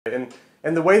And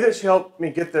the way that she helped me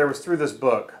get there was through this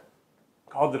book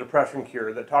called The Depression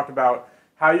Cure that talked about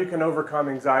how you can overcome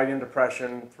anxiety and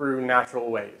depression through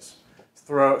natural ways.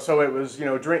 So it was,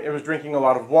 it was drinking a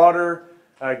lot of water,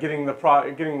 eating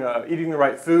the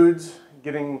right foods,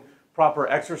 getting proper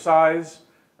exercise,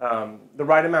 the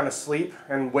right amount of sleep,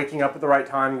 and waking up at the right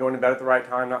time, going to bed at the right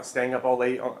time, not staying up all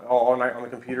late all night on the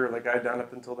computer like I had done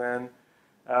up until then.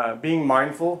 Being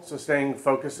mindful, so staying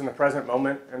focused in the present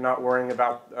moment and not worrying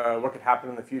about what could happen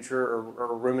in the future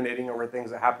or ruminating over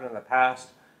things that happened in the past.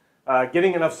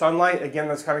 Getting enough sunlight, again,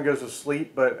 this kind of goes with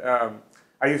sleep, but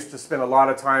I used to spend a lot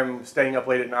of time staying up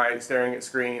late at night, staring at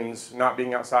screens, not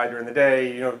being outside during the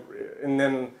day, and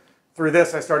then through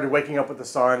this I started waking up with the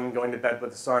sun, going to bed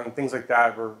with the sun, things like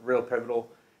that were real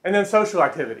pivotal. And then social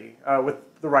activity with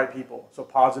the right people, so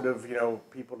positive,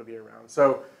 people to be around.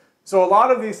 So a lot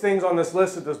of these things on this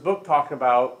list that this book talked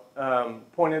about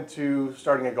pointed to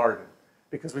starting a garden,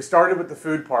 because we started with the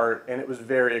food part and it was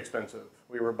very expensive.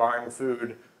 We were buying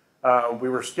food, we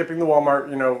were skipping the Walmart,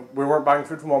 we weren't buying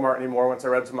food from Walmart anymore once I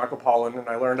read some Michael Pollan and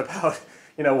I learned about,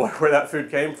 where that food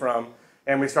came from.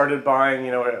 And we started buying,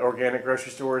 at organic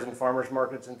grocery stores and farmers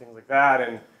markets and things like that.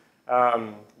 And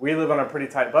we live on a pretty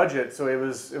tight budget, so it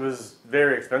was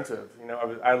very expensive.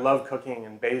 I love cooking,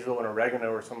 and basil and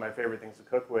oregano are some of my favorite things to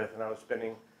cook with, and I was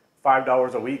spending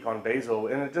 $5 a week on basil,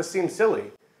 and it just seemed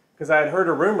silly because I had heard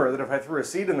a rumor that if I threw a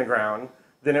seed in the ground,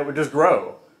 then it would just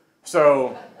grow.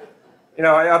 So,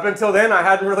 up until then, I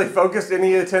hadn't really focused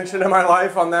any attention in my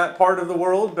life on that part of the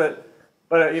world, but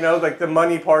like the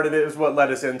money part of it is what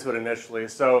led us into it initially.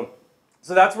 So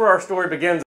that's where our story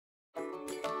begins.